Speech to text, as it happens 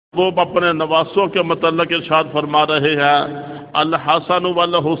وہ اپنے نواسوں کے متعلق ارشاد فرما رہے ہیں، الحسن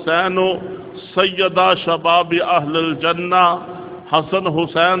والحسین سیدہ شباب اہل الجنہ، حسن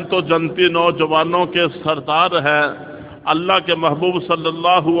حسین تو جنتی نوجوانوں کے سردار ہیں۔ اللہ کے محبوب صلی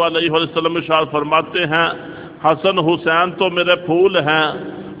اللہ علیہ وسلم ارشاد فرماتے ہیں، حسن حسین تو میرے پھول ہیں،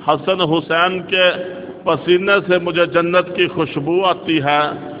 حسن حسین کے پسینے سے مجھے جنت کی خوشبو آتی ہے۔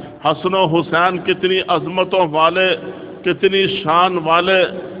 حسن و حسین کتنی عظمتوں والے، کتنی شان والے،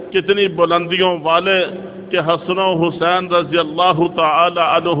 کتنی بلندیوں والے کہ حسن و حسین رضی اللہ تعالی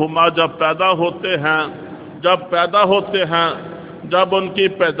عنہما جب پیدا ہوتے ہیں، جب ان کی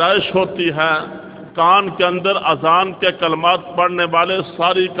پیدائش ہوتی ہے، کان کے اندر اذان کے کلمات پڑھنے والے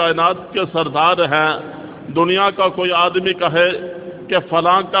ساری کائنات کے سردار ہیں۔ دنیا کا کوئی آدمی کہے کہ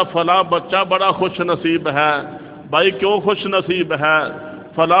فلاں کا فلاں بچہ بڑا خوش نصیب ہے، بھائی کیوں خوش نصیب ہے؟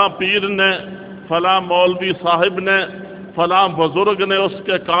 فلاں پیر نے، فلاں مولوی صاحب نے، فلاں بزرگ نے اس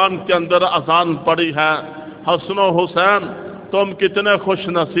کے کان کے اندر اذان پڑھی ہے۔ حسن و حسین تم کتنے خوش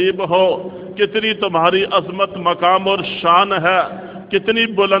نصیب ہو، کتنی تمہاری عظمت مقام اور شان ہے، کتنی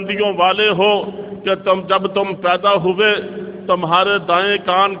بلندیوں والے ہو کہ جب تم پیدا ہوئے تمہارے دائیں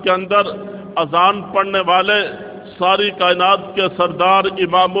کان کے اندر اذان پڑھنے والے ساری کائنات کے سردار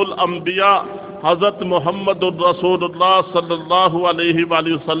امام الانبیاء حضرت محمد الرسول اللہ صلی اللہ علیہ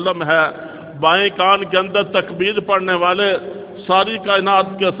وآلہ وسلم ہے۔ بائیں کان کے اندر تکبیر پڑھنے والے ساری کائنات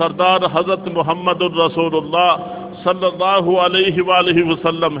کے سردار حضرت محمد الرسول اللہ صلی اللہ علیہ وآلہ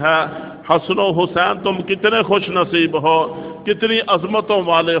وسلم ہے۔ حسن و حسین تم کتنے خوش نصیب ہو، کتنی عظمتوں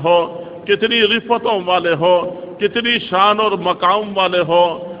والے ہو، کتنی رفتوں والے ہو، کتنی شان اور مقام والے ہو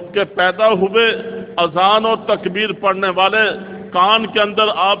کہ پیدا ہوئے اذان اور تکبیر پڑھنے والے کان کے اندر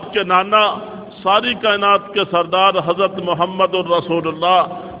آپ کے نانا ساری کائنات کے سردار حضرت محمد الرسول اللہ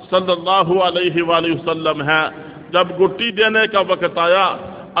صلی اللہ علیہ وآلہ وسلم ہیں۔ جب گٹی دینے کا وقت آیا،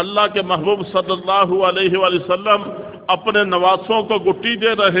 اللہ کے محبوب صلی اللہ علیہ وآلہ وسلم اپنے نواسوں کو گٹی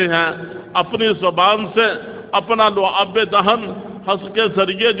دے رہے ہیں، اپنی زبان سے اپنا لعاب دہن حس کے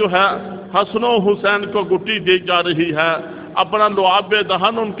ذریعے جو ہے حسن و حسین کو گٹی دی جا رہی ہے، اپنا لعاب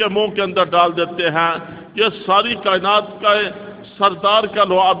دہن ان کے منہ کے اندر ڈال دیتے ہیں۔ یہ ساری کائنات کا سردار کا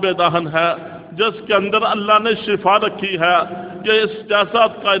لعاب دہن ہے، جس کے اندر اللہ نے شفا رکھی ہے کہ اس جیسا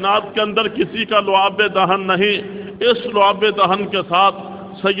کائنات کے اندر کسی کا لعاب دہن نہیں۔ اس لعاب دہن کے ساتھ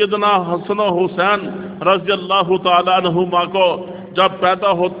سیدنا حسن و حسین رضی اللہ تعالیٰ عنہما کو جب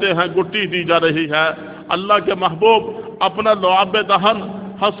پیدا ہوتے ہیں گٹی دی جا رہی ہے۔ اللہ کے محبوب اپنا لعاب دہن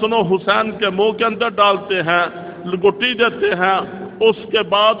حسن و حسین کے منہ کے اندر ڈالتے ہیں، گٹی دیتے ہیں، اس کے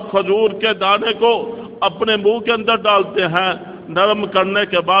بعد کھجور کے دانے کو اپنے منہ کے اندر ڈالتے ہیں، نرم کرنے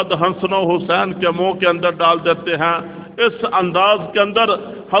کے بعد حسن و حسین کے منہ کے اندر ڈال دیتے ہیں۔ اس انداز کے اندر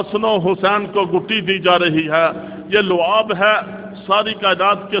حسن و حسین کو گٹی دی جا رہی ہے۔ یہ لعاب ہے، ساری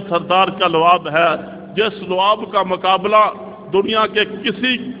کائنات کے سردار کا لعاب ہے، جس لعاب کا مقابلہ دنیا کے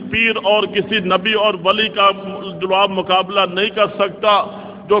کسی پیر اور کسی نبی اور ولی کا لعاب مقابلہ نہیں کر سکتا،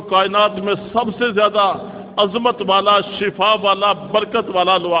 جو کائنات میں سب سے زیادہ عظمت والا، شفا والا، برکت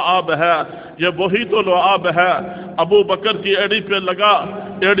والا لعاب ہے۔ یہ وہی تو لعاب ہے۔ ابو بکر کی ایڑی پہ لگا،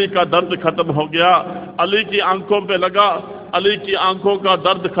 ایڑی کا درد ختم ہو گیا۔ علی کی آنکھوں پہ لگا، علی کی آنکھوں کا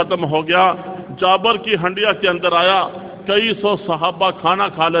درد ختم ہو گیا۔ جابر کی ہنڈیا کے اندر آیا، کئی سو صحابہ کھانا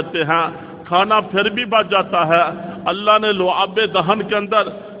کھا لیتے ہیں، کھانا پھر بھی بچ جاتا ہے۔ اللہ نے لعاب دہن کے اندر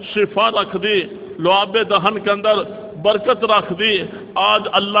شفا رکھ دی، لعاب دہن کے اندر برکت رکھ دی۔ آج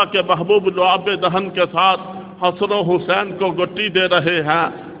اللہ کے محبوب لعاب دہن کے ساتھ حسن و حسین کو گٹی دے رہے ہیں۔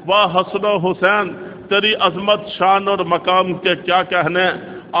 واہ حسن و حسین، تیری عظمت، شان اور مقام کے کیا کہنے۔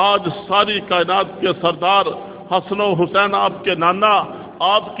 آج ساری کائنات کے سردار حسن و حسین آپ کے نانا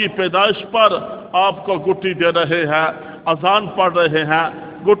آپ کی پیدائش پر آپ کو گٹی دے رہے ہیں، اذان پڑھ رہے ہیں،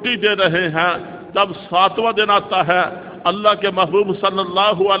 گٹی دے رہے ہیں۔ جب 7واں دن آتا ہے، اللہ کے محبوب صلی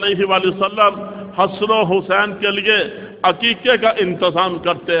اللہ علیہ وآلہ وسلم حسن و حسین کے لیے عقیقے کا انتظام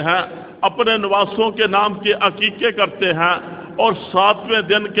کرتے ہیں، اپنے نواسوں کے نام کے عقیقے کرتے ہیں، اور 7ویں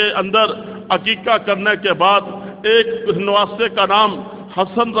دن کے اندر عقیقہ کرنے کے بعد ایک نواسے کا نام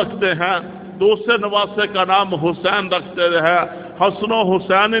حسن رکھتے ہیں، دوسرے نواسے کا نام حسین رکھتے ہیں، حسن و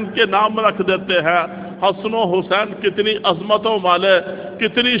حسین ان کے نام رکھ دیتے ہیں۔ حسن و حسین کتنی عظمتوں والے،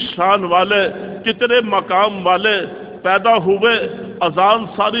 کتنی شان والے، کتنے مقام والے پیدا ہوئے۔ اذان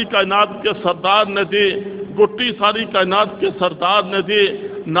ساری کائنات کے سردار نے دی، گٹی ساری کائنات کے سردار نے دی،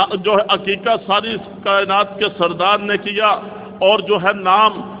 جو ہے عقیقہ ساری کائنات کے سردار نے کیا، اور جو ہے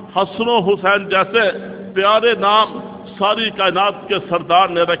نام حسن و حسین جیسے پیارے نام ساری کائنات کے سردار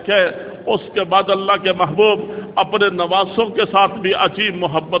نے رکھے۔ اس کے بعد اللہ کے محبوب اپنے نواسوں کے ساتھ بھی عجیب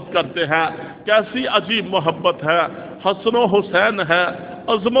محبت کرتے ہیں۔ کیسی عجیب محبت ہے، حسن و حسین ہے،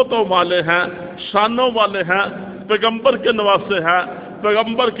 अजमतों वाले हैं, शानों वाले हैं, पैगंबर के नवासे हैं,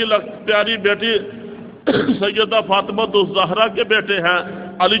 पैगंबर की प्यारी बेटी सैयदा फातिमा ज़हरा के बेटे हैं,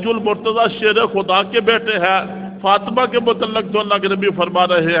 अलीजुल मुर्तज़ा शेर खुदा के बेटे हैं। फातिमा के मुतल्लक तो अल्लाह के नबी फरमा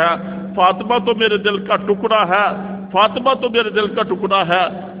रहे हैं, फातिमा तो मेरे दिल का टुकड़ा है, फातिमा तो मेरे दिल का टुकड़ा है,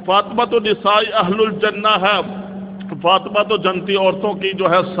 फातिमा तो निसाई अहलुल जन्ना है, फातिमा तो जन्नती औरतों की जो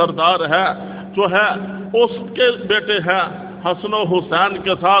है सरदार है, जो है उसके बेटे हैं। हसन और हुसैन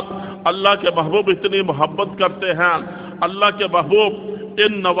के साथ अल्लाह के महबूब इतनी मोहब्बत करते हैं, अल्लाह के महबूब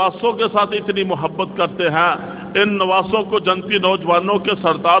इन नवासों के साथ इतनी मोहब्बत करते हैं, इन नवासों को जन्नती नौजवानों के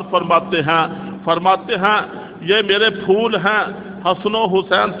सरदार फरमाते हैं ये मेरे फूल हैं, हसन और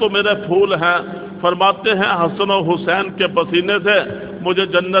हुसैन तो मेरे फूल हैं। फरमाते हैं हसन और हुसैन के पसीने से मुझे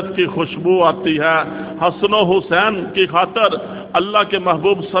जन्नत की खुशबू आती है। हसन और हुसैन की खातर अल्लाह के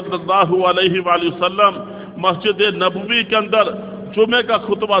महबूब सल्लल्लाहु अलैहि वसल्लम मस्जिद नबवी के अंदर जुमे का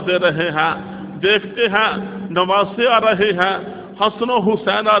खुतबा दे रहे हैं। देखते हैं नवासे आ रहे हैं, हसन और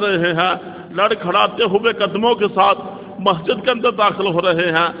हुसैन आ रहे हैं, लड़खड़ाते हुए कदमों के साथ मस्जिद के अंदर दाखिल हो रहे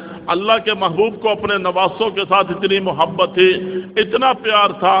हैं। अल्लाह के महबूब को अपने नवासों के साथ इतनी मोहब्बत थी, इतना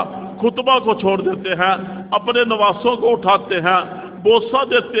प्यार था, खुतबा को छोड़ देते हैं, अपने नवासों को उठाते हैं, बोसा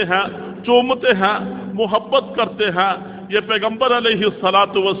देते हैं, चूमते हैं, मोहब्बत करते हैं। ये पैगंबर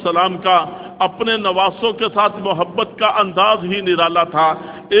अलैहिस्सलातु वस्सलाम का अपने नवासों के साथ मोहब्बत का अंदाज ही निराला था।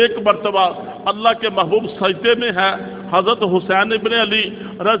 एक मरतबा अल्लाह के महबूब सजदे में है, हजरत हुसैन इब्ने अली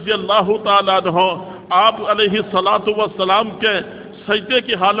रज़ी अल्लाह तआला अन्हु आप अलैहिस्सलातु वस्सलाम के सजदे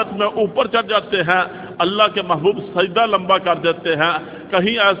की हालत में ऊपर चढ़ जाते हैं, अल्लाह के महबूब सजदा लंबा कर देते हैं।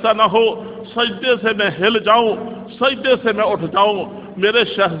 कहीं ऐसा ना हो सजदे से मैं हिल जाऊं, सजदे से मैं उठ जाऊं, मेरे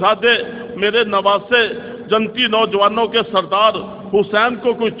शहजादे, मेरे नवासे, जन्नती नौजवानों के सरदार हुसैन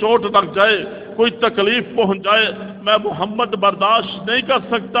को कोई चोट लग जाए, कोई तकलीफ पहुंच जाए, मैं मोहम्मद बर्दाश्त नहीं कर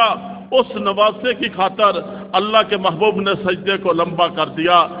सकता। उस नवासे की खातर अल्लाह के महबूब ने सजदे को लंबा कर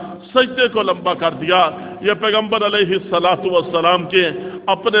दिया, सजदे को लंबा कर दिया। यह पैगंबर अलैहिस्सलातु वस्सलाम के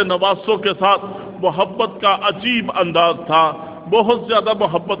अपने नवासों के साथ मोहब्बत का अजीब अंदाज था, बहुत ज्यादा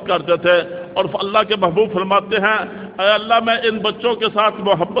मोहब्बत करते थे। और अल्लाह के महबूब फरमाते हैं, ऐ अल्लाह मैं इन बच्चों के साथ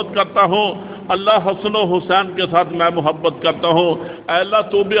मोहब्बत करता हूँ, अल्लाह हसन और हुसैन के साथ मैं मोहब्बत करता हूँ, ऐ अल्लाह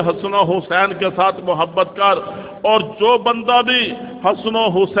तू भी हसन और हुसैन के साथ मोहब्बत कर। और जो बंदा भी हसन और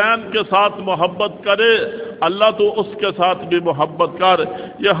हुसैन के साथ मोहब्बत करे अल्लाह तो उसके साथ भी मोहब्बत कर।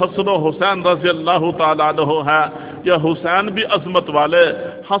 यह हसन और हुसैन रज़ी अल्लाह तआला अन्हु है, यह हुसैन भी अजमत वाले,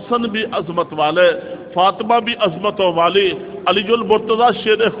 हसन भी अजमत वाले, फातिमा भी अजमतों वाली, अलीजुल मुर्तज़ा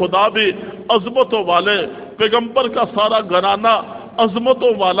शेर खुदा भी अजमतों वाले, पैगंबर का सारा घराना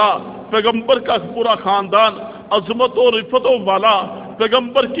अजमतों वाला, पैगंबर का पूरा खानदान अजमतों रिफतों वाला,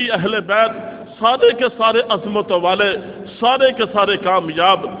 पैगंबर की अहले बैत सारे के सारे अजमतों वाले, सारे के सारे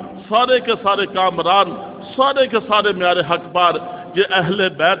कामयाब, सारे के सारे कामरान, सारे के सारे म्यारे हक पार। ये अहले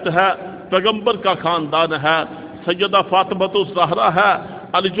बैत है, पैगंबर का खानदान है, सैयदा फातिमा ज़हरा है,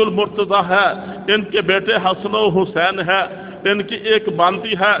 अलीजुल मुर्तज़ा है, इनके बेटे हसन और हुसैन है, इनकी एक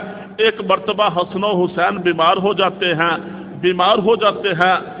बांदी है। एक मर्तबा हसन और हुसैन बीमार हो जाते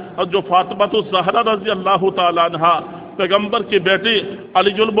हैं और जो फातिमा ज़हरा रज़ी अल्लाह तआला अन्हा पैगंबर की बेटी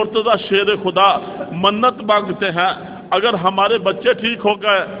अलीजुल मुर्तज़ा शेर खुदा मन्नत मांगते हैं, अगर हमारे बच्चे ठीक हो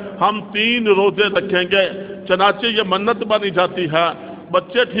गए हम 3 रोजे रखेंगे। चनाचे ये मन्नत बनी जाती है,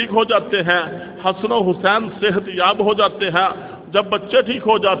 बच्चे ठीक हो जाते हैं, हसन और हुसैन सेहत याब हो जाते हैं। जब बच्चे ठीक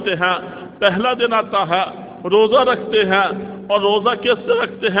हो जाते हैं पहला दिन आता है, रोजा रखते हैं। और रोजा कैसे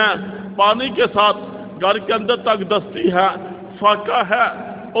रखते हैं? पानी के साथ, घर के अंदर तक दस्ती है, फाका है,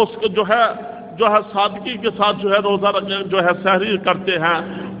 उसको जो है सादगी के साथ जो है रोजा जो है सहरी करते हैं,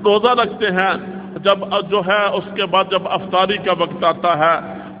 रोजा रखते हैं। जब जो है उसके बाद जब अफ्तारी का वक्त आता है,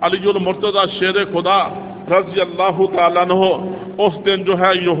 अलीजुल मुर्तज़ा शेर खुदा रज़ी अल्लाह तआला अन्हु उस दिन जो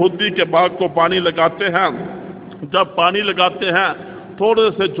है यहूदी के बाग को पानी लगाते हैं। जब पानी लगाते हैं थोड़े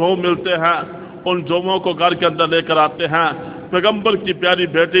से जौ मिलते हैं, उन जौों को घर के अंदर लेकर आते हैं। पैगंबर की प्यारी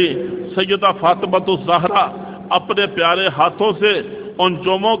बेटी सैयदा फातिमा ज़हरा अपने प्यारे हाथों से उन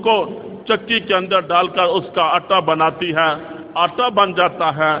जौों को चक्की के अंदर डालकर उसका आटा बनाती है, आटा बन जाता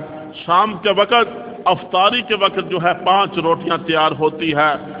है। शाम के वक़्त अफ्तारी के वक़्त जो है 5 रोटियां तैयार होती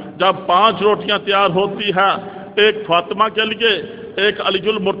है। जब 5 रोटियां तैयार होती है, एक फातिमा के लिए, एक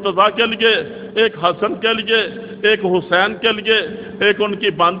अलीजुल मुर्तज़ा के लिए, एक हसन के लिए, एक हुसैन के लिए, एक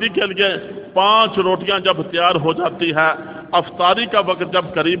उनकी बांदी के लिए, 5 रोटियां जब तैयार हो जाती है, अफ्तारी का वक़्त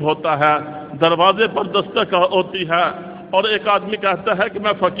जब करीब होता है, दरवाजे पर दस्तक होती है और एक आदमी कहता है कि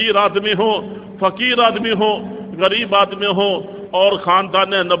मैं फ़कीर आदमी हूँ, गरीब आदमी हूँ, اور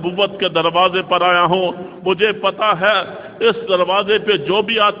خاندان نبوت کے دروازے پر آیا ہوں۔ مجھے پتا ہے اس دروازے پہ جو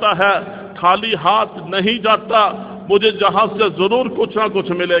بھی آتا ہے خالی ہاتھ نہیں جاتا، مجھے جہاں سے ضرور کچھ نہ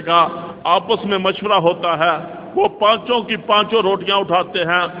کچھ ملے گا۔ آپس میں مشورہ ہوتا ہے، وہ پانچوں کی پانچوں روٹیاں اٹھاتے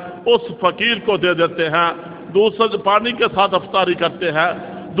ہیں، اس فقیر کو دے دیتے ہیں، دوسرا پانی کے ساتھ افطاری کرتے ہیں،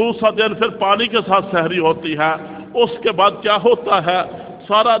 دوسرا دن پھر پانی کے ساتھ سحری ہوتی ہے۔ اس کے بعد کیا ہوتا ہے،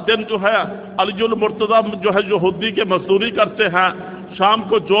 سارا دن جو ہے علی المرتضی جو ہے یہودی کے مزدوری کرتے ہیں، شام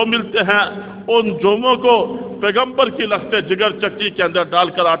کو جو ملتے ہیں ان جوموں کو پیغمبر کی لخت جگر چکی کے اندر ڈال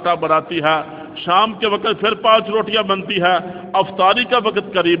کر آٹا بناتی ہے۔ شام کے وقت پھر 5 روٹیاں بنتی ہے، افطاری کا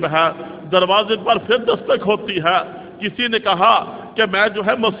وقت قریب ہے، دروازے پر پھر دستک ہوتی ہے۔ کسی نے کہا کہ میں جو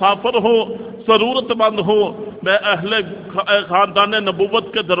ہے مسافر ہوں، ضرورت مند ہوں، میں اہل خاندان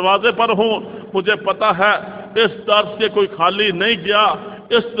نبوت کے دروازے پر ہوں، مجھے پتا ہے اس در سے کوئی خالی نہیں گیا،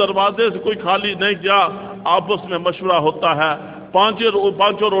 اس دروازے سے کوئی خالی نہیں گیا۔ آپس میں مشورہ ہوتا ہے،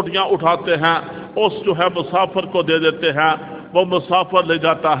 پانچوں روٹیاں اٹھاتے ہیں، اس جو ہے مسافر کو دے دیتے ہیں، وہ مسافر لے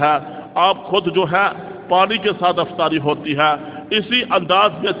جاتا ہے۔ آپ خود جو ہے پانی کے ساتھ افطاری ہوتی ہے۔ اسی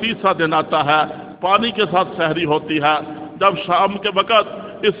انداز میں تیسرا دن آتا ہے، پانی کے ساتھ سحری ہوتی ہے۔ جب شام کے وقت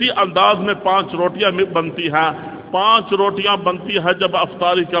اسی انداز میں 5 روٹیاں بنتی ہیں، 5 روٹیاں بنتی ہے، جب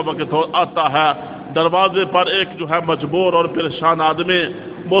افطاری کا وقت آتا ہے، دروازے پر ایک جو ہے مجبور اور پریشان آدمی،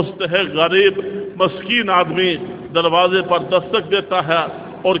 مستحق غریب مسکین آدمی دروازے پر دستک دیتا ہے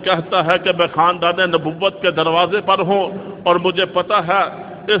اور کہتا ہے کہ میں خاندان نبوت کے دروازے پر ہوں اور مجھے پتا ہے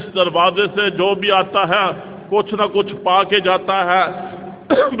اس دروازے سے جو بھی آتا ہے کچھ نہ کچھ پا کے جاتا ہے،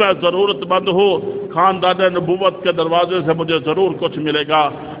 میں ضرورت مند ہوں، خاندان نبوت کے دروازے سے مجھے ضرور کچھ ملے گا۔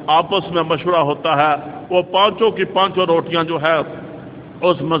 آپس میں مشورہ ہوتا ہے، وہ پانچوں کی پانچوں روٹیاں جو ہے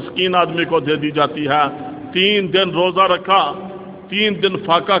اس مسکین آدمی کو دے دی جاتی ہے۔ 3 دن روزہ رکھا، 3 دن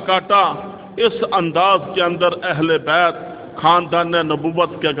فاقہ کاٹا۔ اس انداز کے اندر اہل بیت خاندان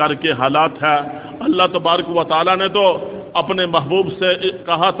نبوت کے گھر کے حالات ہے۔ اللہ تبارک و تعالیٰ نے تو اپنے محبوب سے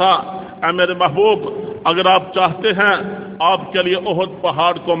کہا تھا، اے میرے محبوب اگر آپ چاہتے ہیں آپ کے لیے احد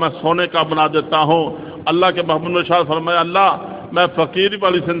پہاڑ کو میں سونے کا بنا دیتا ہوں۔ اللہ کے محبوب نے ارشاد فرمایا، اللہ میں فقیری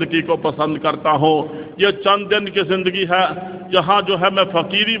والی زندگی کو پسند کرتا ہوں، یہ چند دن کی زندگی ہے، یہاں جو ہے میں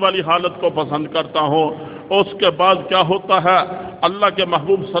فقیری والی حالت کو پسند کرتا ہوں۔ اس کے بعد کیا ہوتا ہے، اللہ کے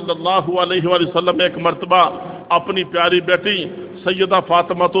محبوب صلی اللہ علیہ وآلہ وسلم ایک مرتبہ اپنی پیاری بیٹی سیدہ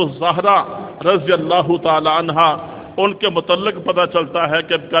فاطمہ الزہرا رضی اللہ تعالی عنہا، ان کے متعلق پتہ چلتا ہے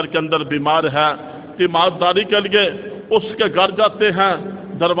کہ گھر کے اندر بیمار ہے، تیمارداری کے لیے اس کے گھر جاتے ہیں،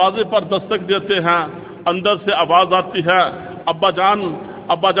 دروازے پر دستک دیتے ہیں، اندر سے آواز آتی ہے، ابا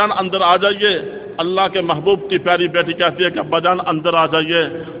جان اندر آ جائیے۔ اللہ کے محبوب کی پیاری بیٹی کہتی ہے کہ ابا جان اندر آ جائیے۔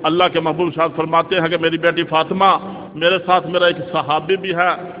 اللہ کے محبوب شاید فرماتے ہیں کہ میری بیٹی فاطمہ، میرے ساتھ میرا ایک صحابی بھی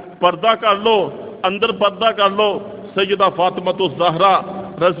ہے، پردہ کر لو، اندر پردہ کر لو۔ سیدہ فاطمہ الزہرا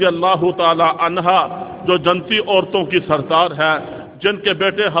رضی اللہ تعالی عنہا جو جنتی عورتوں کی سردار ہے، جن کے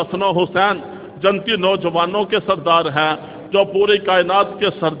بیٹے حسن و حسین جنتی نوجوانوں کے سردار ہیں، جو پوری کائنات کے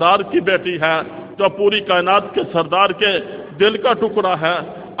سردار کی بیٹی ہے، جو پوری کائنات کے سردار کے دل کا ٹکڑا ہے،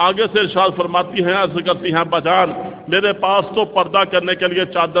 آگے سے ارشاد فرماتی ہیں، عرض کرتی ہیں، بجان میرے پاس تو پردہ کرنے کے لیے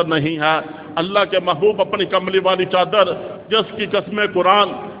چادر نہیں ہے۔ اللہ کے محبوب اپنی کملی والی چادر، جس کی قسم قرآن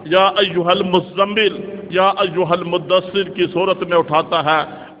یا ایھا المزمل یا ایھا المدثر کی صورت میں اٹھاتا ہے،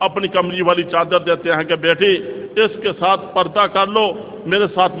 اپنی کملی والی چادر دیتے ہیں کہ بیٹی اس کے ساتھ پردہ کر لو، میرے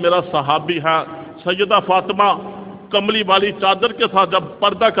ساتھ میرا صحابی ہے۔ سیدہ فاطمہ کملی والی چادر کے ساتھ جب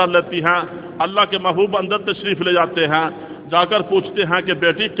پردہ کر لیتی ہیں، اللہ کے محبوب اندر تشریف لے جاتے ہیں، جا کر پوچھتے ہیں کہ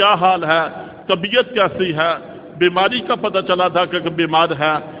بیٹی کیا حال ہے، طبیعت کیسی ہے؟ بیماری کا پتہ چلا تھا کہ بیمار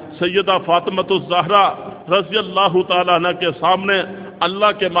ہے۔ سیدہ فاطمہ الزہرا رضی اللہ تعالیٰ عنہ کے سامنے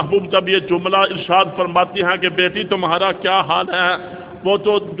اللہ کے محبوب جب یہ جملہ ارشاد فرماتی ہیں کہ بیٹی تمہارا کیا حال ہے، وہ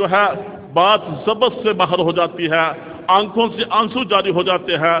جو ہے بات ضبط سے باہر ہو جاتی ہے، آنکھوں سے آنسو جاری ہو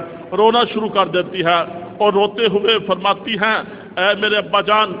جاتے ہیں، رونا شروع کر دیتی ہے اور روتے ہوئے فرماتی ہیں، اے میرے ابا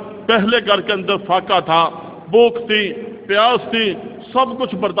جان، پہلے گھر کے اندر فاقہ تھا، بھوک تھی، پیاس تھی، سب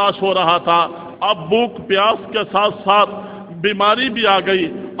کچھ برداشت ہو رہا تھا، اب بھوک پیاس کے ساتھ ساتھ بیماری بھی آ گئی،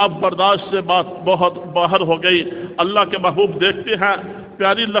 اب برداشت سے بات بہت باہر ہو گئی۔ اللہ کے محبوب دیکھتے ہیں،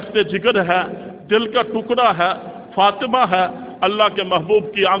 پیاری لخت جگر ہے، دل کا ٹکڑا ہے، فاطمہ ہے، اللہ کے محبوب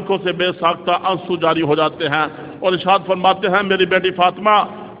کی آنکھوں سے بے ساختہ آنسو جاری ہو جاتے ہیں اور ارشاد فرماتے ہیں، میری بیٹی فاطمہ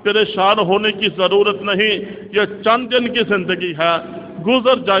پریشان ہونے کی ضرورت نہیں، یہ چند دن کی زندگی ہے،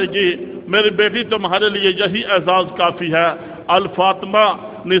 گزر جائے گی، میری بیٹی تمہارے لیے یہی اعزاز کافی ہے۔ الفاطمہ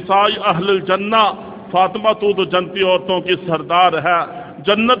نساء اہل الجنہ، فاطمہ تو جنتی عورتوں کی سردار ہے،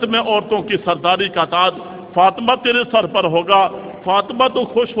 جنت میں عورتوں کی سرداری کا تاج فاطمہ تیرے سر پر ہوگا، فاطمہ تو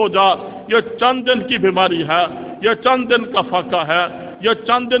خوش ہو جا، یہ چند دن کی بیماری ہے، ये चंद दिन का फाका है, ये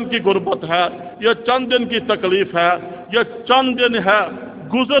चंद दिन की गुर्बत है, ये चंद दिन की तकलीफ है, ये चंद दिन है,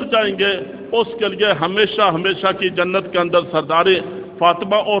 गुजर जाएंगे। उसके लिए हमेशा हमेशा की जन्नत के अंदर सरदारी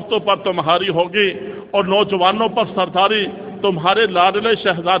फातिमा औरतों पर तुम्हारी होगी और नौजवानों पर सरदारी तुम्हारे लाडले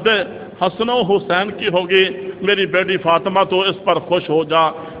शहजादे हसन और हुसैन की होगी। मेरी बेटी फातिमा तो इस पर खुश हो जा।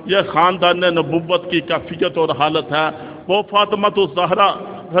 यह खानदान नबुव्वत की कैफियत और हालत है। वो फातिमा तो ज़हरा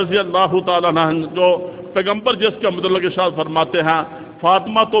रज़ी अल्लाह ताला अन्हा जो पैगंबर जिसके मुतल्लिक़ इरशाद फरमाते हैं,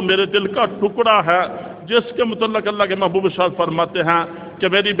 फातिमा तो मेरे दिल का टुकड़ा है, जिसके मुतल्लिक़ अल्लाह के महबूब इरशाद फरमाते हैं कि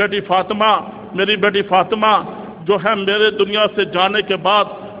मेरी बेटी फातिमा जो है मेरे दुनिया से जाने के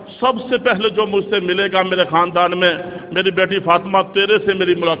बाद सबसे पहले जो मुझसे मिलेगा मेरे ख़ानदान में, मेरी बेटी फातिमा तेरे से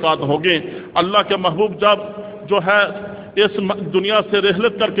मेरी मुलाकात होगी। अल्लाह के महबूब जब जो है इस दुनिया से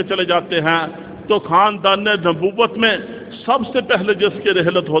रहलत करके चले जाते हैं तो ख़ानदान नबूवत में सबसे पहले जिसकी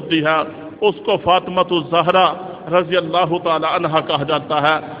रहलत होती है उसको फातिमा ज़हरा रज़ी अल्लाह ताला अन्हा कहा जाता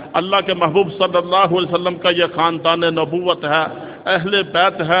है। अल्लाह के महबूब सल्लल्लाहु अलैहि वसल्लम का यह ख़ानदान नबूवत है, अहले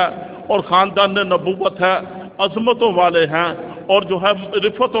बैत है और ख़ानदान नबूवत है, अज़मतों वाले हैं और जो है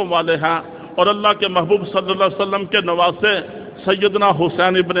रिफ़तों वाले हैं। और अल्लाह के महबूब सल्लल्लाहु अलैहि वसल्लम के नवासे सैयदना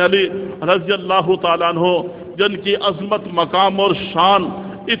हुसैन इब्न अली रज़ी अल्लाह ताला अन्हु, जिनकी अज़मत, मकाम और शान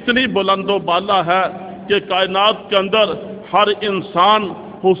इतनी बुलंदो बाला है कि कायनात के अंदर हर इंसान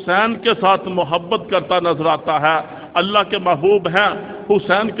हुसैन के साथ मोहब्बत करता नजर आता है। अल्लाह के महबूब हैं,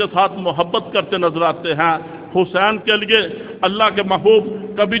 हुसैन के साथ मोहब्बत करते नजर आते हैं। हुसैन के लिए अल्लाह के महबूब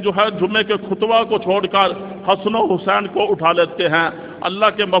कभी जो है जुमे के खुतबा को छोड़कर हसन हुसैन को उठा लेते हैं। अल्लाह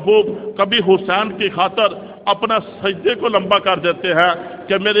के महबूब कभी हुसैन की खातर अपना सजदे को लंबा कर देते हैं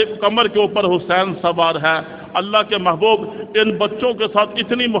कि मेरे कमर के ऊपर हुसैन सवार है। अल्लाह के महबूब इन बच्चों के साथ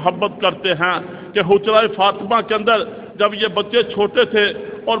इतनी मोहब्बत करते हैं कि हुजरा फातिमा के अंदर जब ये बच्चे छोटे थे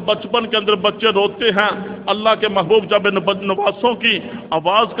और बचपन के अंदर बच्चे रोते हैं, अल्लाह के महबूब जब इन नवासों की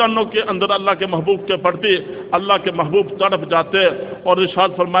आवाज़ कानों के अंदर अल्लाह के महबूब के पड़ती, अल्लाह के महबूब तड़प जाते और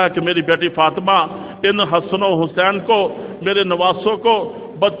इरशाद फरमाया कि मेरी बेटी फातिमा, इन हसन हुसैन को, मेरे नवासों को,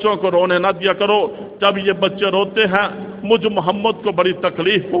 बच्चों को रोने ना दिया करो। जब ये बच्चे रोते हैं मुझ मोहम्मद को बड़ी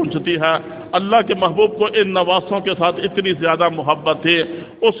तकलीफ पहुंचती है। अल्लाह के महबूब को इन नवासों के साथ इतनी ज़्यादा मोहब्बत थी।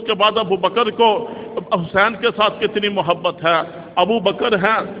 उसके बाद अबू बकर को हुसैन के साथ कितनी मोहब्बत है। अबू बकर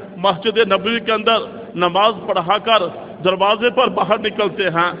हैं, मस्जिद नबवी के अंदर नमाज पढ़ाकर दरवाजे पर बाहर निकलते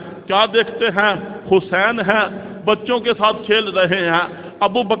हैं, क्या देखते हैं? हुसैन हैं, बच्चों के साथ खेल रहे हैं।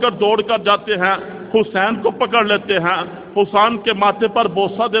 अबू बकर दौड़ कर जाते हैं, हुसैन को पकड़ लेते हैं, हुसैन के माथे पर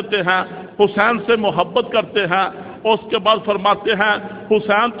बोसा देते हैं, हुसैन से मोहब्बत करते हैं। उसके बाद फरमाते हैं,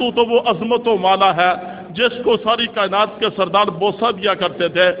 हुसैन तू तो वो अजमतों वाला है जिसको सारी कायनात के सरदार बोसा दिया करते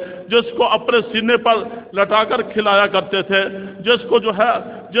थे, जिसको अपने सीने पर लटाकर खिलाया करते थे, जिसको जो है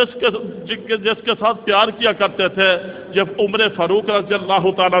जिसके साथ प्यार किया करते थे। जब उम्र फारूक रज़ी अल्लाह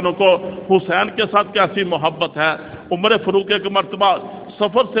ताला अन्हु को हुसैन के साथ कैसी मोहब्बत है। उम्र फारूक एक मर्तबा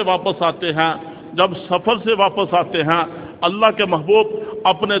सफ़र से वापस आते हैं। जब सफ़र से वापस आते हैं, अल्लाह के महबूब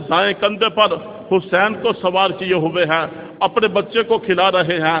अपने दाएं कंधे पर हुसैन को सवार किए हुए हैं, अपने बच्चे को खिला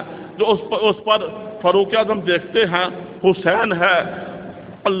रहे हैं। जो उस पर फारूक आज़म देखते हैं, हुसैन है,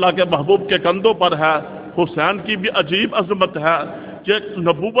 अल्लाह के महबूब के कंधों पर है। हुसैन की भी अजीब अजमत है कि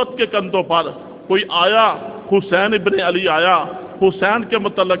नबूवत के कंधों पर कोई आया, हुसैन इब्न अली आया, हुसैन के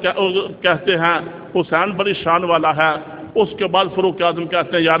मतलब कहते हैं हुसैन बड़ी शान वाला है। उसके बाद फारूक आज़म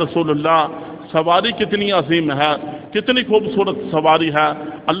कहते हैं, या रसूलुल्लाह, सवारी कितनी अजीम है, कितनी खूबसूरत सवारी है।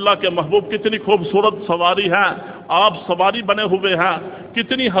 अल्लाह के महबूब कितनी खूबसूरत सवारी है, आप सवारी बने हुए हैं,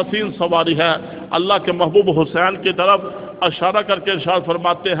 कितनी हसीन सवारी है। अल्लाह के महबूब हुसैन की तरफ इशारा करके इरशाद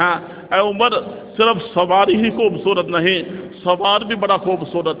फरमाते हैं, ऐ उमर, सिर्फ सवारी ही खूबसूरत नहीं, सवार भी बड़ा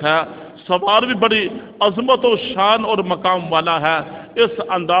खूबसूरत है, सवार भी बड़ी अजमत और शान और मकाम वाला है। इस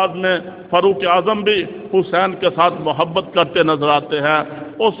अंदाज में फारूक आज़म भी हुसैन के साथ मोहब्बत करते नजर आते हैं।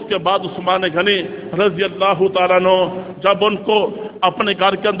 उसके बाद उस्मान गनी रज़ी अल्लाह ताला अन्हु, जब उनको अपने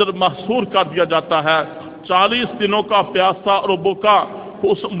घर के अंदर महसूर कर दिया जाता है, 40 दिनों का प्यासा और भूखा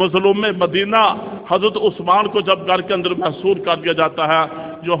उस मजलूम मदीना हजरत उस्मान को जब घर के अंदर महसूर कर दिया जाता है,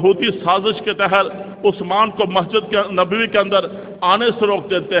 यहूदी साजिश के तहत उस्मान को मस्जिद के नबवी के अंदर आने से रोक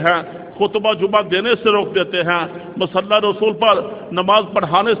देते हैं, खुतबा जुमा देने से रोक देते हैं, मुसल्ला रसूल पर नमाज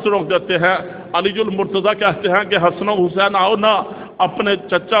पढ़ाने से रोक देते हैं। अलीजुल मुर्तज़ा कहते हैं कि हसन हुसैन आओ ना, अपने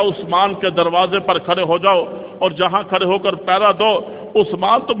चचा उस्मान के दरवाजे पर खड़े हो जाओ और जहां खड़े होकर पहरा दो।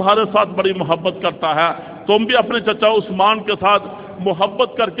 उस्मान तुम्हारे साथ बड़ी मोहब्बत करता है, तुम भी अपने चचा उस्मान के साथ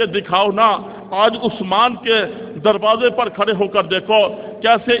मोहब्बत करके दिखाओ ना। आज उस्मान के दरवाजे पर खड़े होकर देखो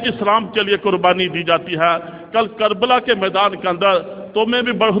कैसे इस्लाम के लिए कुर्बानी दी जाती है। कल करबला के मैदान के अंदर तुम्हें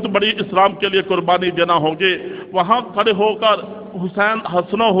भी बहुत बड़ी इस्लाम के लिए कुर्बानी देना होगी। वहाँ खड़े होकर हुसैन,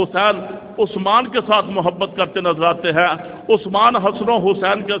 हसन और हुसैन उस्मान के साथ मोहब्बत करते नजर आते हैं, उस्मान हसन और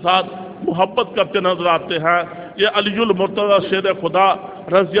हुसैन के साथ मोहब्बत करते नजर आते हैं। ये अलीउल मुर्तज़ा शेर खुदा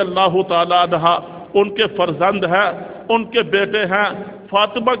रज़ी अल्लाह ताला अन्हा उनके फर्जंद हैं, उनके बेटे हैं,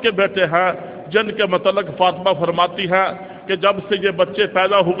 फातिमा के बेटे हैं, जिनके मतलब फातिमा फरमाती है कि जब से ये बच्चे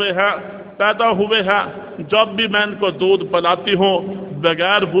पैदा हुए हैं जब भी मैं इनको दूध पिलाती हूँ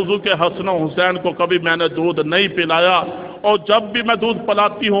बगैर वुज़ू के हसन और हुसैन को कभी मैंने दूध नहीं पिलाया, और जब भी मैं दूध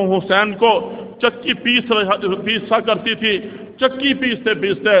पिलाती हूँ हुसैन को चक्की पीसा करती थी, चक्की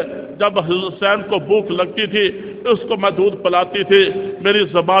पीसते जब हुसैन को भूख लगती थी उसको मैं दूध पिलाती थी, मेरी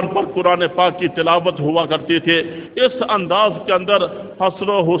ज़बान पर कुरान पाक की तिलावत हुआ करती थी। इस अंदाज के अंदर हसन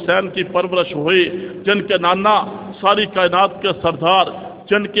और हुसैन की परवरिश हुई, जिनके नाना सारी कायनात के सरदार,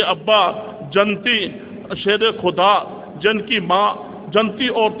 जिनके अब्बा जनती शेर खुदा, जिनकी माँ जनती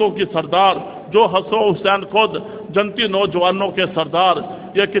औरतों की सरदार, जो हसन और हुसैन खुद जनती नौजवानों के सरदार,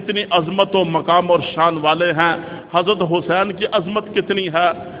 ये कितनी अजमत और मकाम और शान वाले हैं। हजरत हुसैन की अजमत कितनी है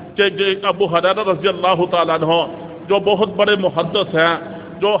कि अबू हुरैरा रज़ी अल्लाह ताला अन्हु जो बहुत बड़े मुहद्दिस हैं,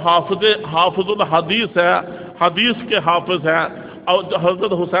 जो हाफिजुल हदीस है, हदीस के हाफिज हैं, और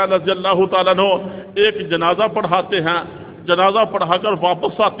हजरत हुसैन रज़ी अल्लाह ताला अन्हु एक जनाजा पढ़ाते हैं, जनाजा पढ़ाकर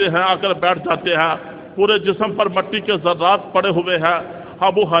वापस आते हैं, आकर बैठ जाते हैं, पूरे जिस्म पर मट्टी के ज़र्रात पड़े हुए हैं।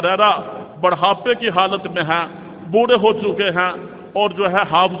 अबू हुरैरा बढ़ापे की हालत में हैं, बूढ़े हो चुके हैं, और जो है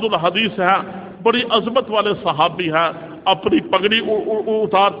हाफिजुल हदीस हैं, बड़ी अजमत वाले सहाबी हैं। अपनी पगड़ी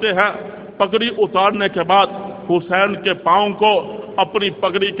उतारते हैं, पगड़ी उतारने के बाद हुसैन के पाँव को अपनी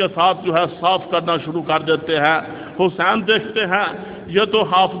पगड़ी के साथ जो है साफ करना शुरू कर देते हैं। हुसैन देखते हैं ये तो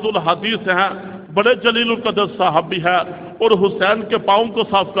हाफिजुल हदीस हैं, बड़े जलीलुल कदर सहाबी है, और हुसैन के पाँव को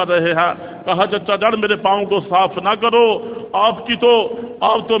साफ कर रहे हैं। कहा चचा जान मेरे पाँव को साफ ना करो, आप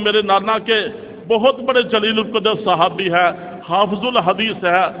तो मेरे नाना के बहुत बड़े जलीलुल कदर सहाबी है, हाफिजुल हदीस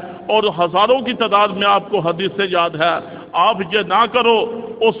है, और हजारों की तादाद में आपको हदीस से याद है, आप ये ना करो।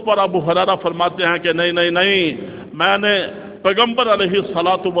 उस पर अबू हुरैरा फरमाते हैं कि नहीं, मैंने पैगंबर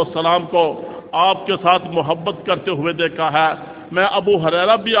अलैहिस्सलातु वस्सलाम को आपके साथ मोहब्बत करते हुए देखा है, मैं अबू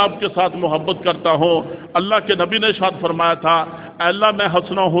हुरैरा भी आपके साथ मोहब्बत करता हूँ। अल्लाह के नबी ने इरशाद फरमाया था, अल्लाह मैं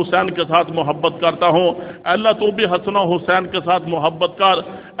हसन और हुसैन के साथ मोहब्बत करता हूँ, अल्लाह तू भी हसन और हुसैन के साथ मोहब्बत कर,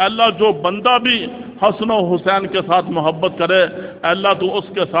 अल्लाह जो बंदा भी हसन और हुसैन के साथ मोहब्बत करे अल्लाह तू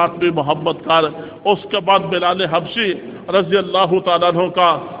उसके साथ भी मोहब्बत कर। उसके बाद बिलाल हबशी रज़ी अल्लाह ताला अन्हु का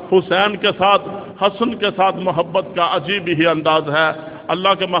हुसैन के साथ, हसन के साथ मोहब्बत का अजीब ही अंदाज है।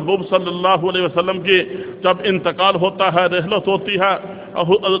 अल्लाह के महबूब सल्लल्लाहु अलैहि वसल्लम की जब इंतकाल होता है, रहलत होती है,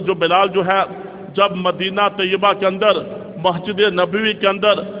 जो बिलाल जो है जब मदीना तैयबा के अंदर मस्जिद नबवी के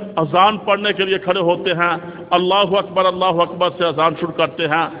अंदर अजान पढ़ने के लिए खड़े होते हैं, अल्लाहु अकबर से अजान शुरू करते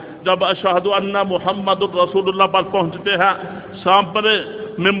हैं। जब अशहदु अन्ना मुहम्मदुर रसूलुल्लाह पर पहुंचते हैं, सामने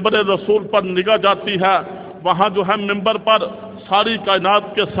मिंबर रसूल पर निगाह जाती है, वहाँ जो है मिंबर पर सारी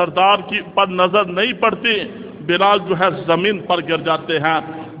कायनात के सरदार की पर नजर नहीं पड़ती, बिलाल जो है जमीन पर गिर जाते हैं,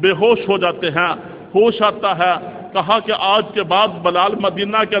 बेहोश हो जाते हैं। होश आता है, कहा कि आज के बाद बिलाल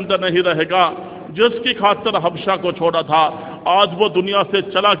मदीना के अंदर नहीं रहेगा, जिसकी खातिर हबशा को छोड़ा था आज वो दुनिया से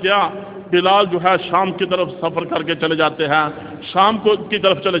चला गया। बिलाल जो है शाम की तरफ सफर करके चले जाते हैं, शाम की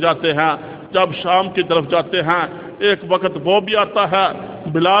तरफ चले जाते हैं। जब शाम की तरफ जाते हैं, एक वक्त वो भी आता है,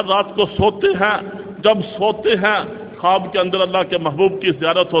 बिलाल रात को सोते हैं, जब सोते हैं ख्वाब के अंदर अल्लाह के महबूब की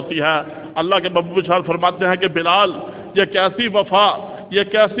ज़ियारत होती है। अल्लाह के महबूब इरशाद फरमाते हैं कि बिलाल ये कैसी वफा, ये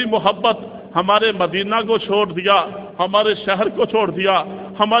कैसी मोहब्बत, हमारे मदीना को छोड़ दिया, हमारे शहर को छोड़ दिया,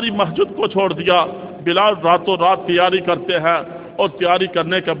 हमारी मस्जिद को छोड़ दिया। बिलाल रातों रात तैयारी करते हैं, और तैयारी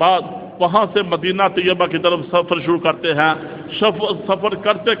करने के बाद वहाँ से मदीना तैयबा की तरफ सफ़र शुरू करते हैं। सफ़र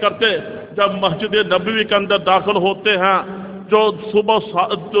करते करते जब मस्जिद नबवी के अंदर दाखिल होते हैं, जो सुबह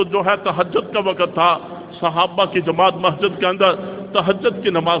जो है तहज्जुद का वक़्त था, सहाबा की जमात मस्जिद के अंदर तहज्जुद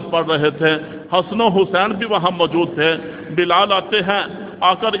की नमाज पढ़ रहे थे, हसन हुसैन भी वहाँ मौजूद थे। बिलाल आते हैं,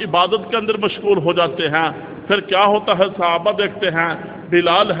 आकर इबादत के अंदर मशगूल हो जाते हैं। फिर क्या होता है, सहाबा देखते हैं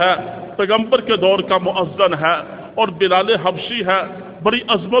बिलाल है, पैगंबर के दौर का मुअज्जन है, और बिलाल हबशी है, बड़ी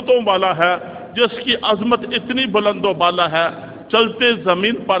अजमतों वाला है, जिसकी अजमत इतनी बुलंदो बाला है, चलते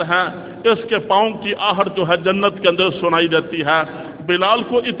जमीन पर हैं, इसके पाँव की आहट जो है जन्नत के अंदर सुनाई देती है। बिलाल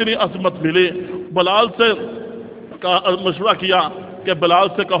को इतनी अजमत मिली, बिलाल से मशवरा किया कि बिलाल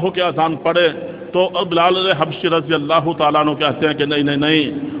से कहो कि अजान पढ़े, तो बिलाल हबशी रज़ी अल्लाह ताला अन्हु कहते हैं कि नहीं,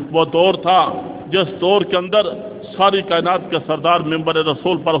 वो दौर था जिस दौर के अंदर सारी कायनात के सरदार मिंबर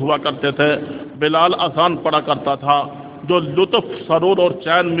रसूल पर हुआ करते थे। बिलाल अजान पढ़ा करता था, जो लुत्फ सरूर और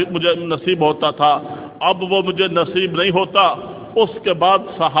चैन मुझे नसीब होता था, अब वो मुझे नसीब नहीं होता। उसके बाद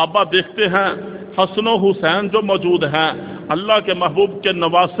सहाबा देखते हैं हसन व हुसैन जो मौजूद हैं, अल्लाह के महबूब के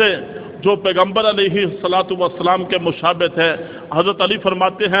नवासे जो पैगम्बर अलैहिस्सलातु वस्सलाम के मुशाबे थे। हज़रत अली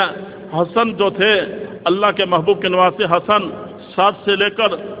फरमाते हैं हसन जो थे अल्लाह के महबूब के नवासे, हसन सर से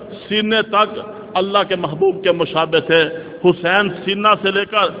लेकर सीने तक अल्लाह के महबूब के मुशाबे थे। हुसैन सीना से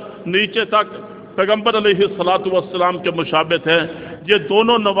लेकर नीचे तक पैगम्बर अलैहिस्सलातु वस्सलाम के मुशाबे थे। ये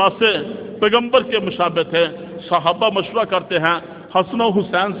दोनों नवासे पैगम्बर के मुशाबे थे। सहाबा मशवरा करते हैं, हसन व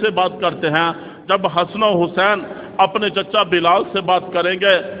हुसैन से बात करते हैं। जब हसन व हुसैन अपने चचा बिलाल से बात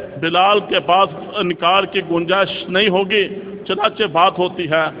करेंगे, बिलाल के पास इनकार की गुंजाइश नहीं होगी, चनाचे बात होती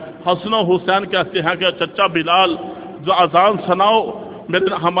है। हसन व हुसैन कहते हैं कि चचा बिलाल जो अजान सुनाओ,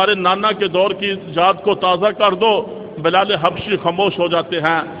 मेरे हमारे नाना के दौर की याद को ताज़ा कर दो। बिलाल हबशी खामोश हो जाते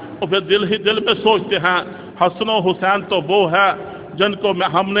हैं और फिर दिल ही दिल में सोचते हैं हसन व हुसैन तो वो है जिनको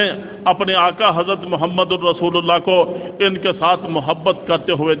हमने अपने आका हज़रत मोहम्मद रसूलुल्लाह को इनके साथ मोहब्बत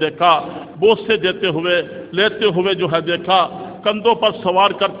करते हुए देखा, बोसे देते हुए लेते हुए जो है देखा, कंधों पर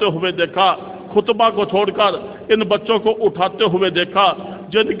सवार करते हुए देखा, खुतबा को छोड़कर इन बच्चों को उठाते हुए देखा,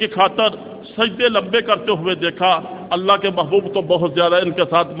 जिनकी खातर सजदे लंबे करते हुए देखा। अल्लाह के महबूब तो बहुत ज़्यादा इनके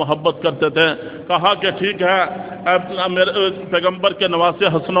साथ मोहब्बत करते थे। कहा कि ठीक है मेरे पैगम्बर के नवासे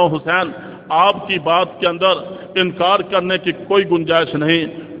हसन व हुसैन, आपकी बात के अंदर इनकार करने की कोई गुंजाइश नहीं।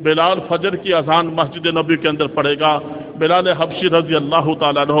 बिलाल फजर की अजान मस्जिद नबी के अंदर पड़ेगा। बिलाल हबशी रजी अल्लाह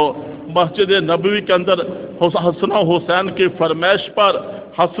तआला अन्हु मस्जिद नबवी के अंदर हसन व हुसैन की फरमाइश पर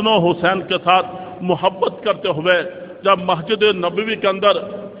हसन व हुसैन के साथ मोहब्बत करते हुए जब मस्जिद नबवी के अंदर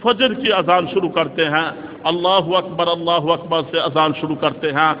फजर की अजान शुरू करते हैं, अल्लाहु अकबर से अजान शुरू करते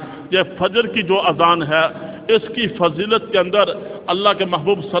हैं। ये फजर की जो अजान है इसकी फजीलत के अंदर अल्लाह के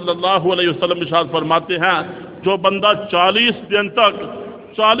महबूब सल्लल्लाहु अलैहि वसल्लम इरशाद फरमाते हैं, जो बंदा 40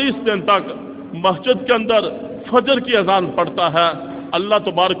 दिन तक मस्जिद के अंदर फजर की अजान पढ़ता है, अल्लाह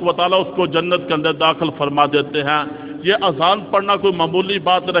तबारक व तआला उसको जन्नत के अंदर दाखिल फरमा देते हैं। ये अजान पढ़ना कोई मामूली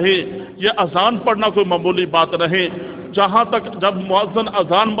बात नहीं, ये अजान पढ़ना कोई मामूली बात नहीं। जहाँ तक जब मुअज्जिन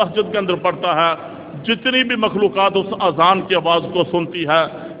अजान मस्जिद के अंदर पढ़ता है, जितनी भी मखलूकात उस अजान की आवाज़ को सुनती है,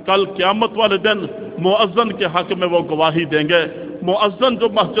 कल क़यामत वाले दिन मुअज्जिन के हक में वो गवाही देंगे। मुअज्जिन जो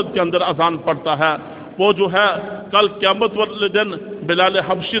मस्जिद के अंदर अजान पढ़ता है वो जो है कल क़यामत वाले दिन बिलाल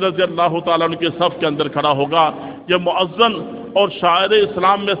हबशी रज़ी अल्लाह तआला अन्हु के सफ़ के अंदर खड़ा होगा। ये मुअज्जिन और शायर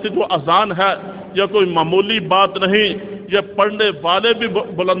इस्लाम में से जो अजान है यह कोई मामूली बात नहीं, ये पढ़ने वाले भी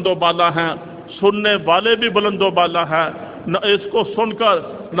बुलंदो बाला हैं, सुनने वाले भी बुलंदो बाला हैं। इसको सुनकर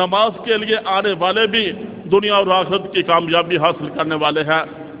नमाज के लिए आने वाले भी दुनिया और आखिरत की कामयाबी हासिल करने वाले हैं।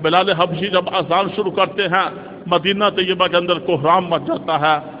 बिलाल हबशी जब अजान शुरू करते हैं, मदीना तैयबा के अंदर कोहराम मच जाता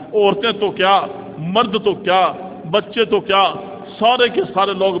है। औरतें तो क्या, मर्द तो क्या, बच्चे तो क्या, सारे के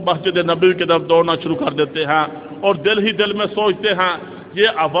सारे लोग मस्जिद नबी की तरफ दौड़ना शुरू कर देते हैं और दिल ही दिल में सोचते हैं ये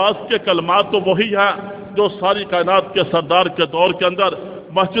आवाज़ के कलमात तो वही है जो सारी कायनात के सरदार के दौर के अंदर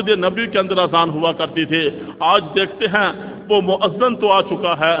मस्जिद नबी के अंदर अजान हुआ करती थी। आज देखते हैं वो मुअज्जिन तो आ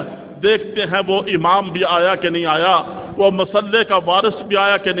चुका है, देखते हैं वो इमाम भी आया कि नहीं आया, वो मसल्ले का वारिस भी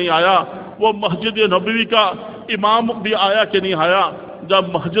आया कि नहीं आया, वो मस्जिद नबवी का इमाम भी आया कि नहीं आया।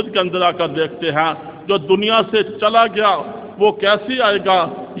 जब मस्जिद के अंदर आकर देखते हैं जो दुनिया से चला गया वो कैसे आएगा।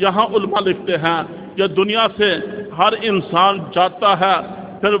 यहाँ उलमा लिखते हैं ये दुनिया से हर इंसान जाता है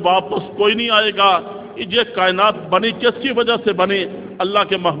फिर वापस कोई नहीं आएगा। ये कायनात बनी किसकी वजह से बनी? अल्लाह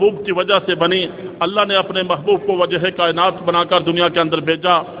के महबूब की वजह से बनी। अल्लाह ने अपने महबूब को वजह कायनात बनाकर दुनिया के अंदर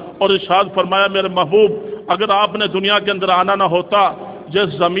भेजा और इरशाद फरमाया मेरे महबूब अगर आपने दुनिया के अंदर आना ना होता, ये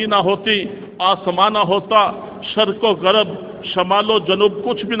ज़मीन ना होती, आसमान ना होता, शर्क़ो गरब शमालो जनूब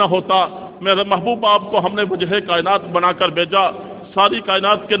कुछ भी ना होता, मेरे महबूब आपको हमने वजह कायनात बनाकर भेजा। सारी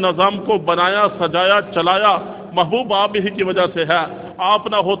कायनात के निज़ाम को बनाया, सजाया, चलाया महबूब आप ही की वजह से है। आप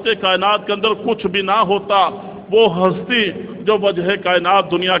ना होते कायनात के अंदर कुछ भी ना होता। वो हस्ती जो वजह कायनात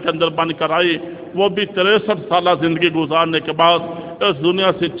दुनिया के अंदर बन कर आई वो भी 63 साल जिंदगी गुजारने के बाद इस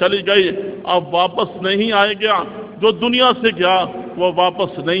दुनिया से चली गई, अब वापस नहीं आएगा। जो दुनिया से गया वो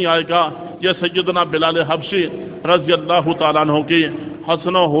वापस नहीं आएगा। ये सैयदना बिलाल हबशी रज़ी अल्लाह तआला अन्हु की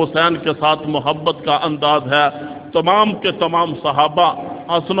हसन व हुसैन के साथ मोहब्बत का अंदाज है। तमाम के तमाम सहाबा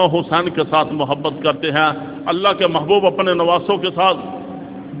हसन व हुसैन के साथ मोहब्बत करते हैं। अल्लाह के महबूब अपने नवासों के साथ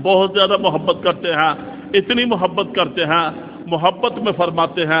बहुत ज़्यादा मोहब्बत करते हैं, इतनी मोहब्बत करते हैं, मोहब्बत में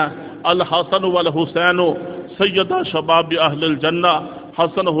फरमाते हैं अल हसन वल हुसैन सैयदा शबाब अहलिल जन्ना।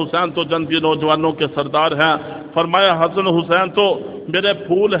 हसन हुसैन तो जन्नती नौजवानों के सरदार हैं। फरमाया हसन हुसैन तो मेरे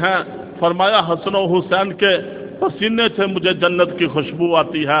फूल हैं। फरमाया हसन हुसैन के पसीने से मुझे जन्नत की खुशबू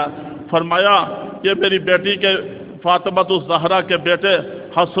आती है। फरमाया ये मेरी बेटी के फातिमा ज़हरा के बेटे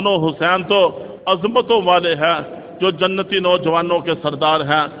हसन हुसैन तो अजमतों वाले हैं। जो जन्नती नौजवानों के सरदार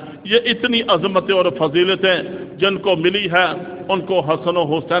हैं। ये इतनी अजमतें और फजीलतें जिनको मिली है उनको हसन और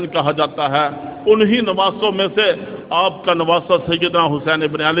हुसैन कहा जाता है। उन्हीं नवासों में से आपका नवासा सैयदना हुसैन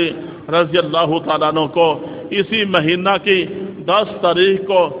इब्न अली रज़ी अल्लाह तआला अन्हु को इसी महीना की 10 तारीख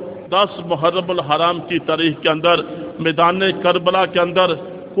को 10 मुहर्रम हराम की तारीख के अंदर मैदान करबला के अंदर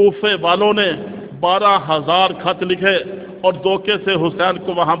कूफे वालों ने 12,000 खत लिखे और धोखे से हुसैन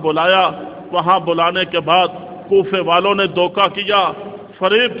को वहां बुलाया। वहां बुलाने के बाद कूफे वालों ने धोखा किया,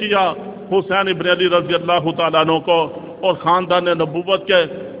 फरेब किया हुसैन इब्न अली रज़ी अल्लाह तआला अन्हु को और ख़ानदान नबूवत के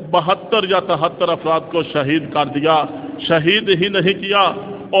 72 या 73 अफराद को शहीद कर दिया। शहीद ही नहीं किया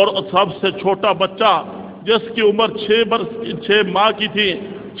और सबसे छोटा बच्चा जिसकी उम्र 6 माह की थी,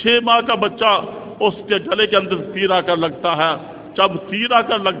 6 माह का बच्चा उसके गले के अंदर तीर आकर लगता है। जब तीर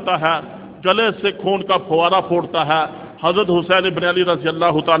आकर लगता है गले से खून का फुवारा फूटता है। हजरत हुसैन इब्न अली रज़ी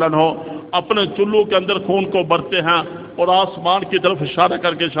अल्लाह तआला अन्हु अपने चुल्लू के अंदर खून को भरते हैं और आसमान की तरफ इशारा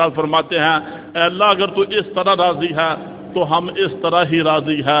करके इरशाद फरमाते हैं, ऐ अल्लाह अगर तू इस तरह राजी है तो हम इस तरह ही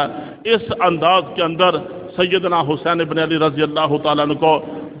राजी है। इस अंदाज के अंदर सैयदना हुसैन इब्न अली रज़ी अल्लाह तआला अन्हु को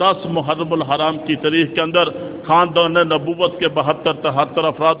 10 मुहर्रम हराम की तारीख के अंदर खानदान नबूवत के 72-73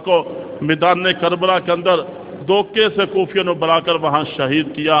 अफराद को मैदान करबला के अंदर धोखे से कूफियों ने बुलाकर वहाँ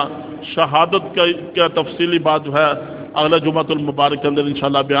शहीद किया। शहादत का तफसीली बात जो है अगले जुमातुल मुबारक के अंदर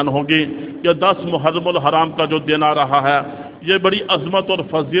इंशाअल्लाह बयान होगी। ये 10 मुहर्रम हराम का जो दिन आ रहा है ये बड़ी अजमत और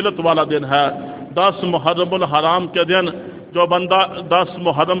फजीलत वाला दिन है। 10 मुहर्रम हराम के दिन जो बंदा 10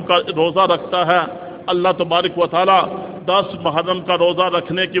 मुहर्रम का रोज़ा रखता है अल्लाह तबारक व तआला 10 मुहर्रम का रोज़ा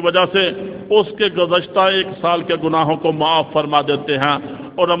रखने की वजह से उसके गुज़श्ता 1 साल के गुनाहों को माफ़ फरमा देते हैं।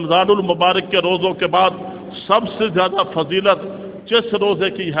 और रमज़ानुल मुबारक के रोज़ों के बाद सबसे ज़्यादा फजीलत जिस रोज़े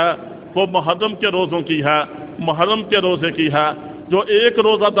की है वो मुहर्रम के रोज़ों की है, मुहर्रम के रोज़े की है। जो एक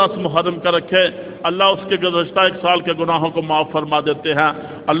रोज़ा 10 मुहर्रम का रखे अल्लाह उसके गुज़श्ता 1 साल के गुनाहों को माफ़ फरमा देते हैं।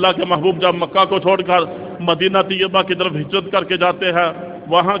 अल्लाह के महबूब जब मक्का को छोड़कर मदीना तैयबा की तरफ हिजरत करके जाते हैं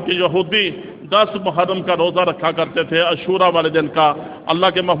वहाँ के यहूदी 10 मुहर्रम का रोज़ा रखा करते थे, अशूरा वाले दिन का। अल्लाह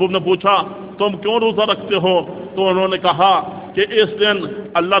के महबूब ने पूछा तुम क्यों रोज़ा रखते हो? तो उन्होंने कहा कि इस दिन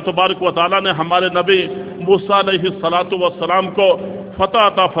अल्लाह तबारक व तआला ने हमारे नबी मूसा अलैहिस्सलातु वस्सलाम को फतह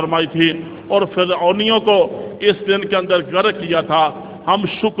अता फरमाई थी और फिरऔनियों को इस दिन के अंदर गर्क किया था। हम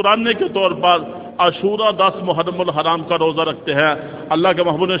शुक्राने के तौर पर अशूरा 10 मुहर्रम हराम का रोज़ा रखते हैं। अल्लाह के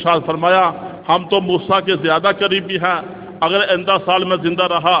महबूब ने शायद फरमाया हम तो मूसा के ज़्यादा करीबी हैं, अगर आइंदा साल में ज़िंदा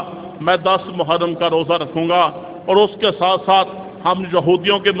रहा मैं 10 मुहर्रम का रोज़ा रखूँगा। और उसके साथ साथ हम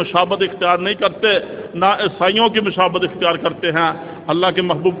यहूदियों की मुशाबत इख्तियार नहीं करते, ना ईसाइयों की मुशाबत इख्तियार करते हैं। अल्लाह के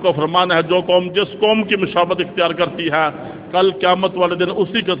महबूब का फरमान है जो कौम जिस कौम की मुशाबत इख्तियार करती है कल क़यामत वाले दिन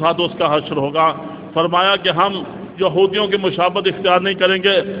उसी के साथ उसका हश्र होगा। फरमाया कि हम यहूदियों की मुशाबत इख्तियार नहीं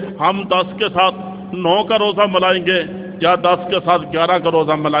करेंगे, हम 10 के साथ 9 का रोज़ा मनाएंगे या 10 के साथ 11 का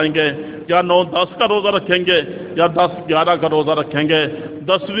रोज़ा मनाएंगे या 9-10 का रोज़ा रखेंगे या 10-11 का रोज़ा रखेंगे।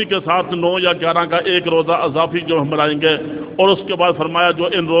 10वीं के साथ 9 या 11 का एक रोज़ा अज़ाफ़ी जो हम मनाएंगे। और उसके बाद फरमाया जो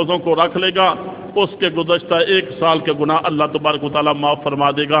इन रोज़ों को रख लेगा उसके गुज़श्ता 1 साल के गुनाह अल्लाह तबारक व तआला माफ़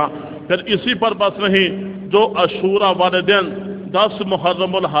फरमा देगा। फिर इसी पर बस नहीं, जो अशूरा वाले दिन 10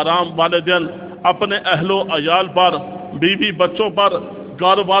 मुहर्रम हराम वाले दिन अपने अहलो अयाल पर, बीवी बच्चों पर,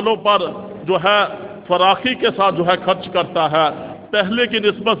 घर वालों पर जो है फराखी के साथ जो है खर्च करता है, पहले की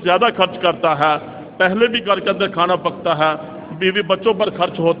निस्बत ज़्यादा खर्च करता है। पहले भी घर के अंदर खाना पकता है, बीवी बच्चों पर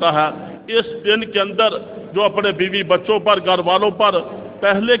खर्च होता है। इस दिन के अंदर जो अपने बीवी बच्चों पर, घर वालों पर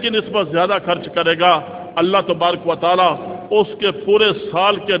पहले की निस्बत ज़्यादा खर्च करेगा अल्लाह तबारक व तआला उसके पूरे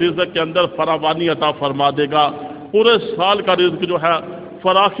साल के रिज़्क़ के अंदर फरावानी अता फरमा देगा। पूरे साल का रिज़्क़ जो है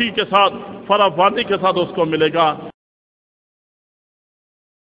फराखी के साथ, फरावानी के साथ उसको मिलेगा।